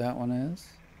know what that one is.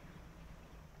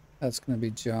 That's going to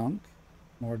be junk.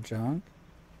 More junk.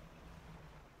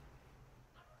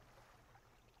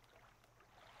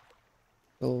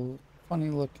 Little funny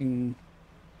looking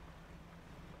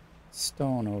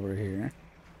stone over here.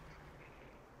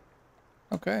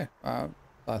 Okay, I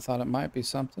thought it might be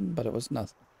something, but it was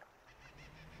nothing.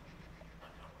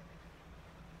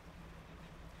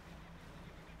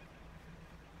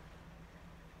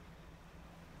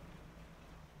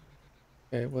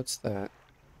 Okay, what's that?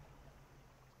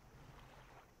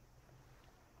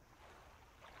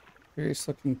 Curious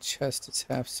looking chest is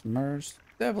half submerged.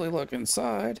 Definitely look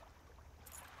inside.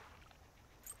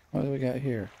 What do we got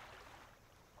here?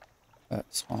 That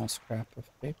small scrap of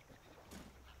paper.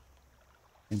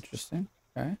 Interesting.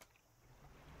 Okay.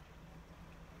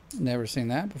 Never seen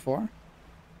that before.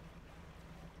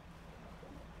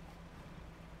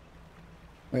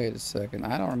 Wait a second.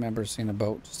 I don't remember seeing a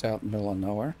boat just out in the middle of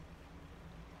nowhere.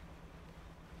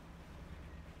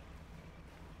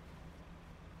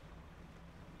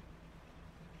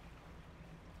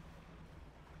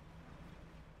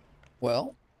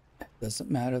 Well,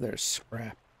 Doesn't matter, there's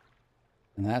scrap.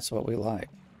 And that's what we like.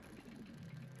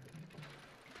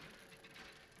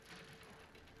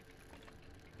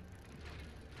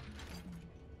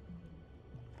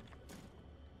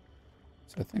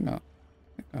 So I think I'll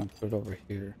put it over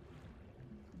here.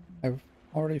 I've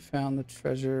already found the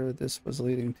treasure this was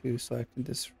leading to, so I can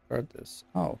disregard this.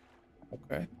 Oh,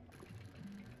 okay.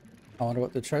 I wonder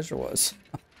what the treasure was.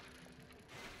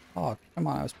 Oh, come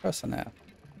on, I was pressing that.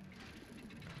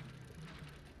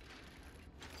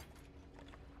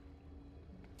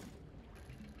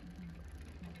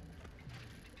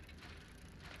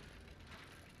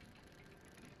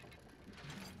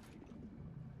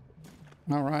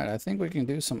 All right, I think we can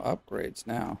do some upgrades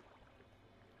now.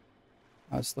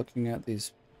 I was looking at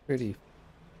these pretty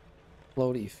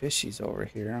floaty fishies over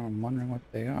here. I'm wondering what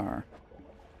they are.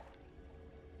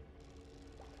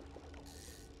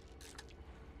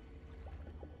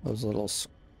 Those little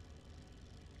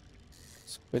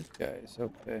squid guys,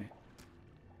 okay.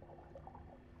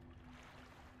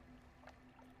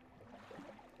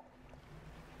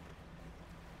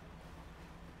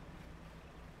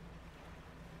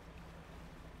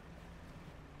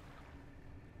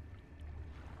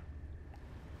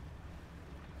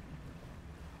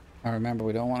 Now remember,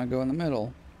 we don't want to go in the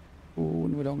middle. Ooh,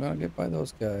 we don't gotta get by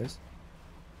those guys.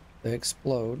 They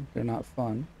explode. They're not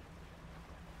fun.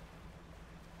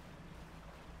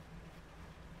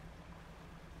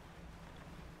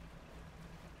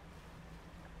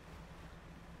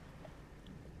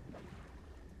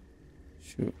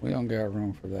 Shoot, we don't got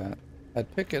room for that.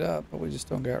 I'd pick it up, but we just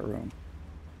don't got room.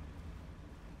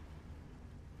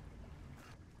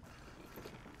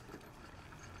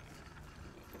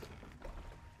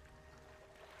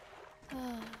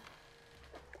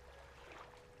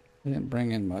 We didn't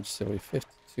bring in much, so we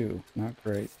 52. Not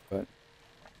great, but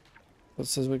it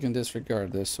says we can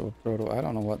disregard this, so we'll throw it. I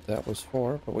don't know what that was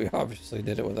for, but we obviously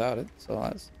did it without it, so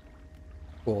that's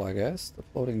cool, I guess. The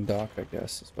floating dock, I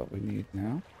guess, is what we need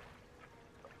now.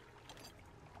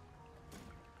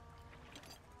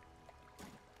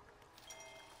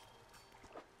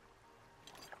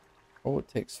 Oh, it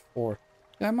takes 4.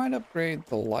 Yeah, I might upgrade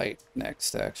the light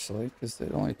next, actually, because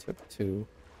it only took 2.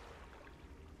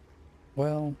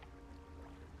 Well,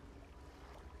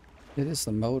 it is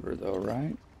the motor, though,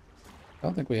 right? I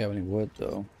don't think we have any wood,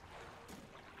 though.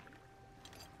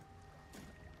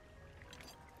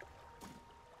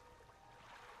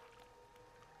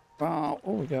 Wow,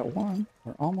 oh, we got 1.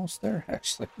 We're almost there,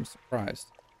 actually. I'm surprised.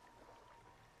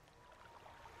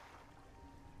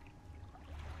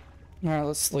 All right,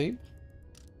 let's sleep.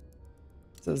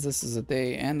 It says this is a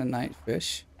day and a night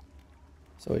fish.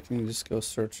 So we can just go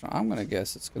search. I'm going to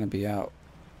guess it's going to be out.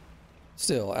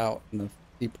 Still out in the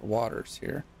deeper waters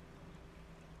here.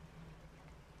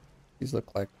 These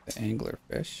look like the angler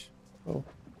fish. Oh.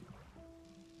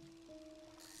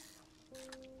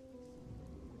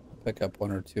 I'll pick up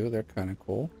 1 or 2. They're kind of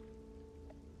cool.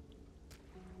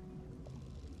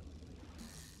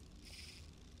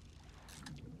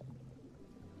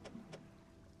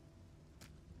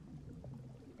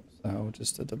 So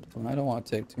just a doubloon. I don't want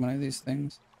to take too many of these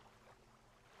things.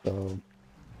 So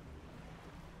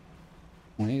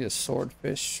we need a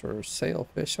swordfish or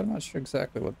sailfish. I'm not sure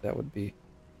exactly what that would be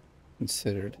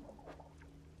considered.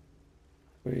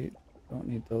 We don't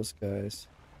need those guys.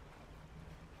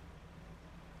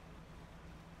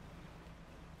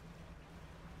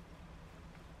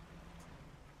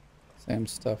 Same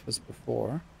stuff as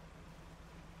before.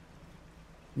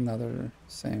 Another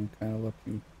same kind of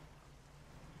looking.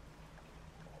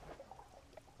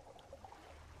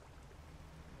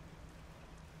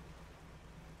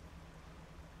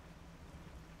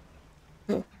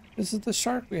 Oh, this is the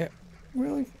shark we have.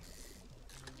 Really?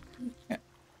 Yeah.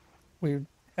 We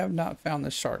have not found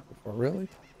the shark before, really?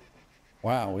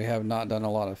 Wow, we have not done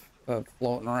a lot of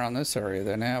floating around this area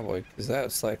then, have we? Because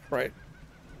that's like right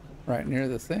near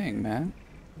the thing, man.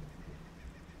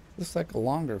 Looks like a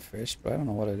longer fish, but I don't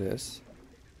know what it is.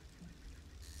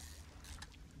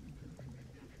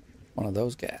 One of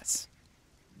those guys.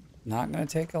 Not going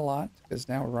to take a lot, because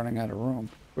now we're running out of room.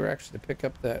 If we were actually to pick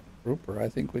up that grouper, I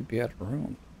think we'd be out of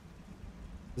room.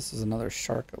 This is another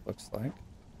shark, it looks like.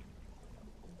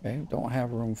 Okay, don't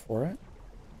have room for it.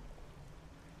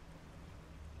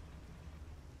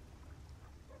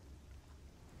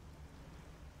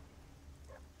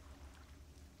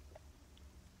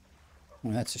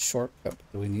 Well, that's a shortcut.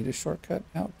 Do we need a shortcut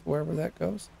out to wherever that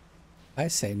goes? I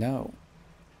say no.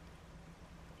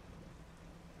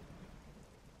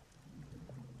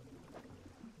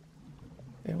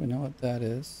 Okay, we know what that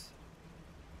is.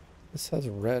 This has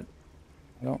red.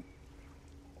 I don't...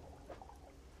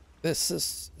 This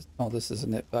is... No, this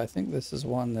isn't it, but I think this is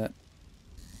one that...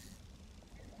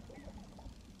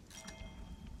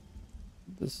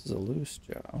 This is a loose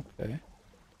jaw. Okay.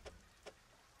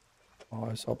 Oh, I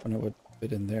was hoping it would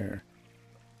fit in there.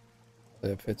 If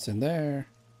it fits in there...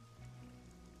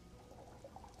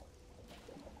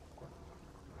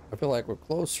 I feel like we're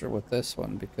closer with this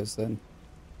one because then...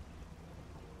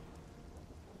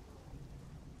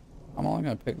 I'm only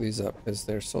going to pick these up because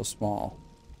they're so small.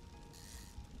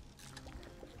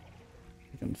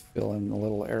 You can fill in the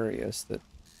little areas that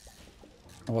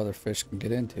no other fish can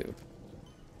get into.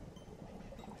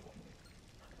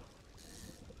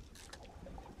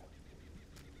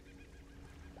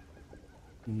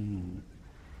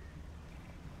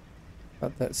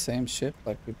 Got that same ship,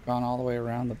 like we've gone all the way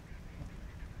around the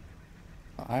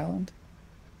island.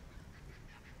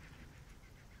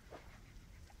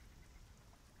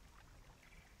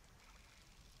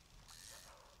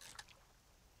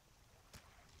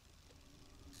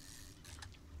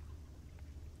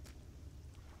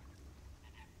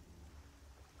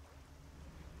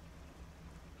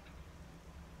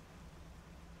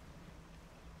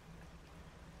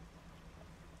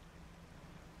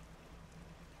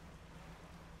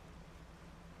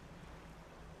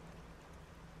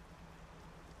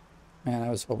 Man, I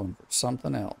was hoping for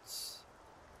something else.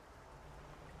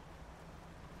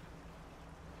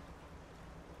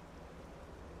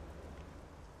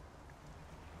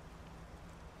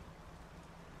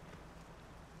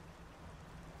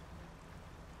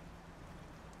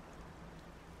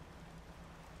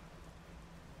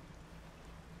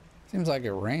 Seems like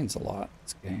it rains a lot in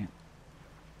this game.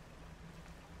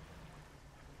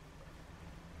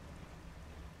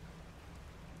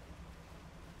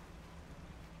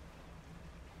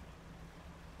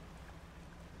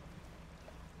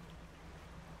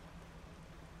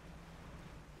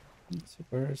 Let's see,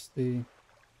 where's the...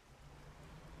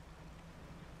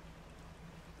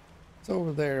 It's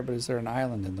over there, but is there an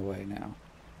island in the way now?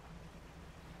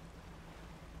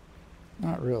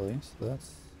 Not really, so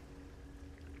that's...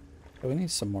 Oh, we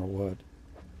need some more wood.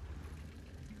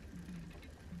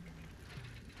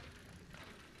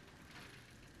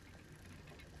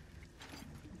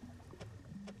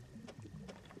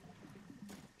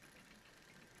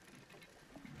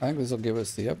 I think this will give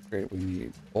us the upgrade we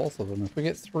need. Both of them. If we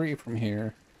get 3 from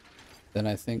here, then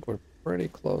I think we're pretty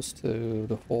close to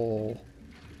the full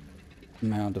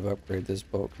amount of upgrade this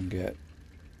boat can get.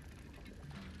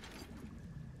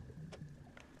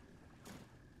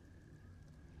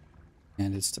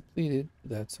 And it's depleted,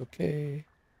 but that's okay.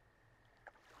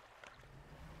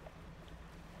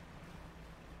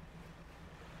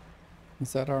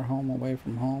 Is that our home away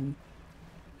from home?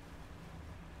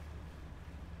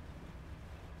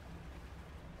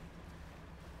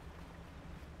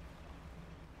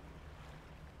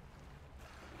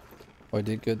 Oh, I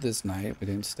did good this night. We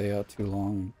didn't stay out too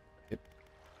long. Get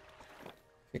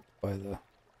kicked by the...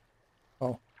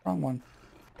 Oh, wrong one.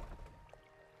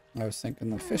 I was thinking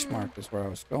the fish mark is where I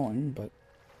was going, but...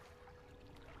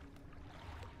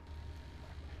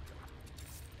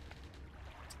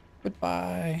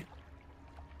 Goodbye.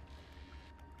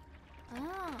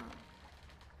 Ah.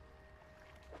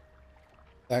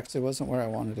 Actually wasn't where I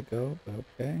wanted to go, but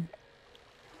okay.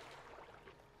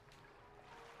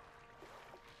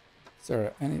 Is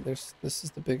there any... This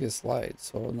is the biggest light,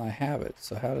 so and I have it.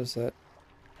 So how does that...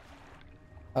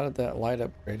 How did that light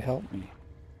upgrade help me?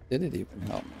 Did it even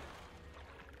help me?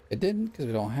 It didn't because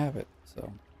we don't have it,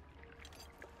 so...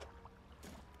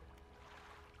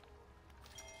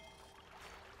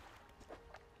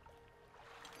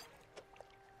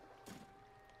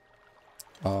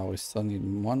 Oh, we still need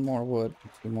 1 more wood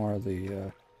and 2 more of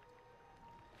the...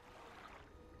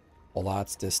 Well,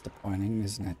 that's disappointing,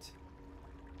 isn't it?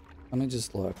 Let me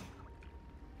just look.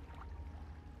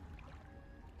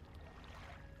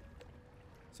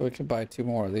 So we could buy 2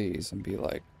 more of these and be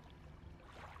like...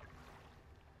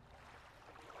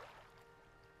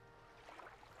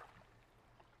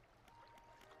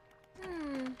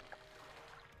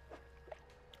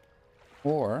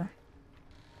 Or...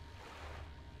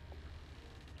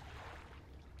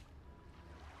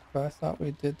 But I thought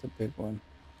we did the big one.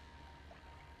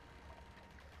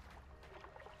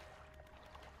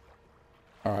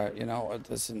 Alright, you know, it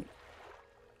doesn't...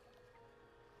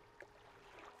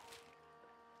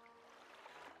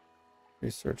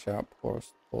 Research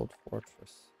outpost, old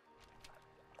fortress.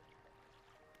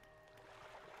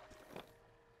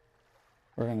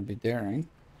 We're gonna be daring.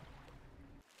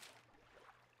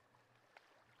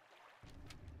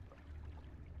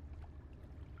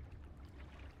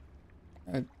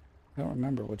 I don't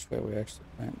remember which way we actually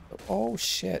went. But, oh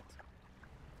shit!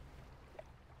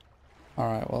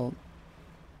 Alright, well,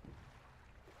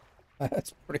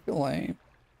 that's pretty lame.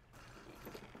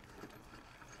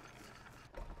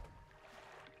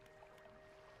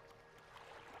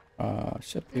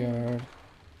 Shipyard.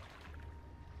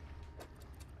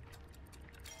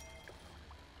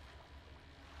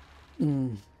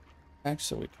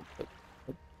 Actually, we could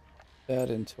put that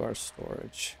into our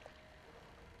storage.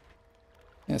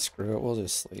 Yeah, screw it. We'll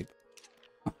just sleep.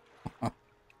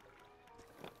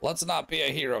 Let's not be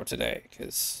a hero today,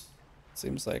 because it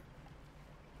seems like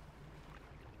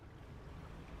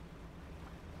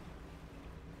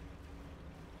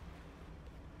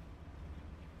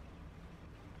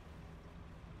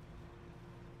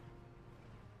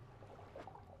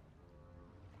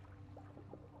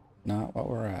not what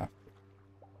we're after.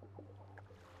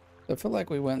 I feel like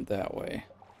we went that way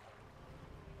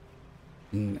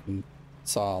and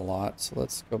saw a lot, so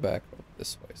let's go back over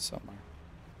this way somewhere.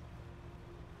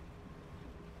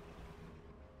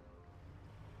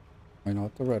 We know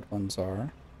what the red ones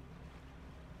are.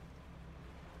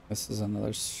 This is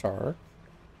another shark.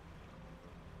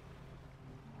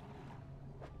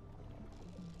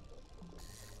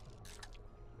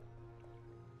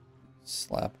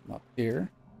 Slap them up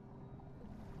here.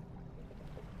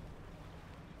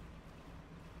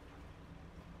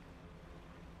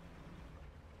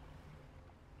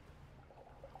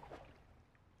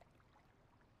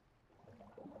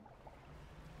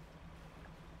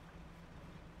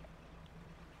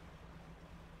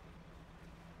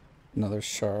 Another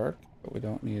shark, but we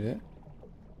don't need it.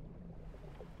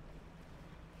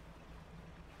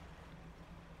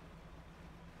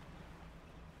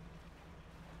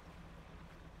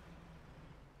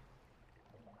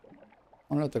 I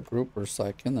wonder if the grouper's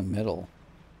like in the middle.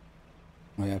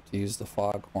 We have to use the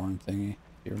foghorn thingy.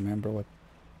 Do you remember what?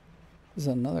 There's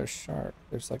another shark.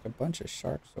 There's like a bunch of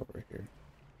sharks over here.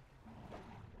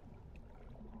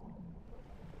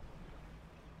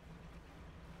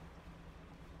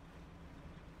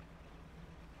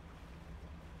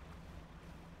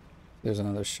 There's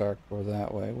another shark over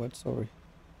that way. What's over here?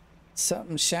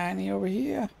 Something shiny over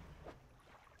here.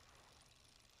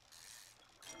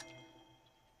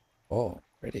 Oh,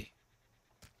 pretty.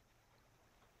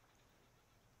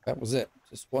 That was it.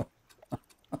 Just one.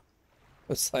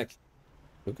 Looks like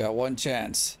we've got one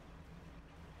chance.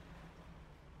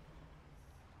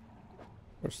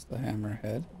 Where's the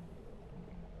hammerhead?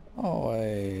 Oh,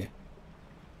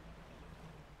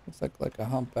 looks like a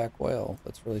humpback whale.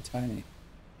 That's really tiny.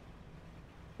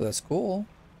 But that's cool.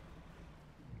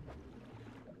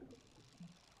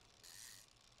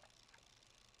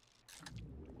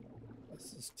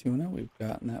 This is tuna. We've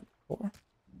gotten that before.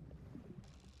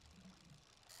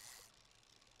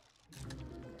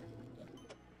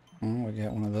 Oh, we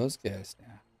got one of those guys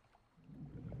now.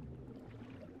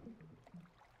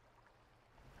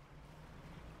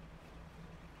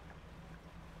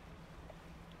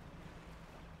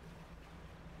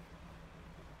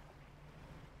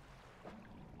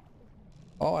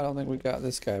 Oh, I don't think we got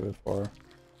this guy before.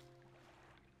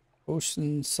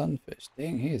 Ocean sunfish.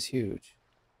 Dang, he is huge.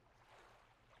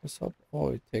 Let's hope.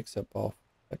 Oh, he takes up all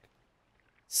like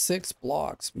 6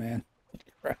 blocks, man.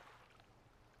 Crap.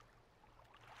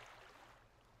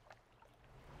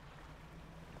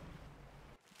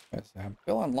 I'm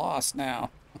feeling lost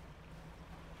now.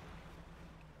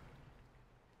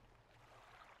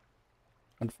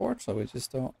 Unfortunately,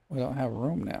 we don't have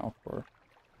room now for.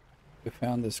 We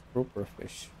found this grouper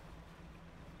fish.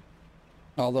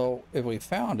 Although, if we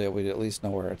found it, we'd at least know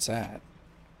where it's at.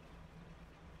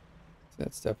 So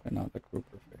that's definitely not the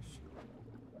grouper fish.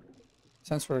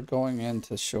 Since we're going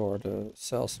into shore to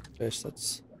sell some fish,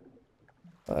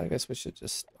 I guess we should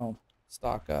just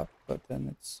stock up, but then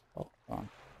it's all gone.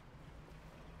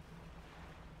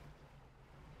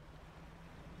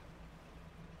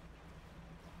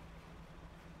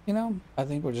 You know, I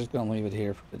think we're just going to leave it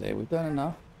here for today. We've done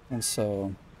enough. And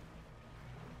so,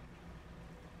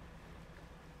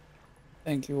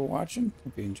 thank you for watching.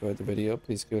 If you enjoyed the video,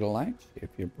 please give it a like. If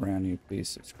you're brand new, please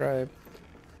subscribe.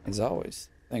 As always,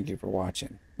 thank you for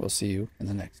watching. We'll see you in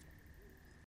the next one.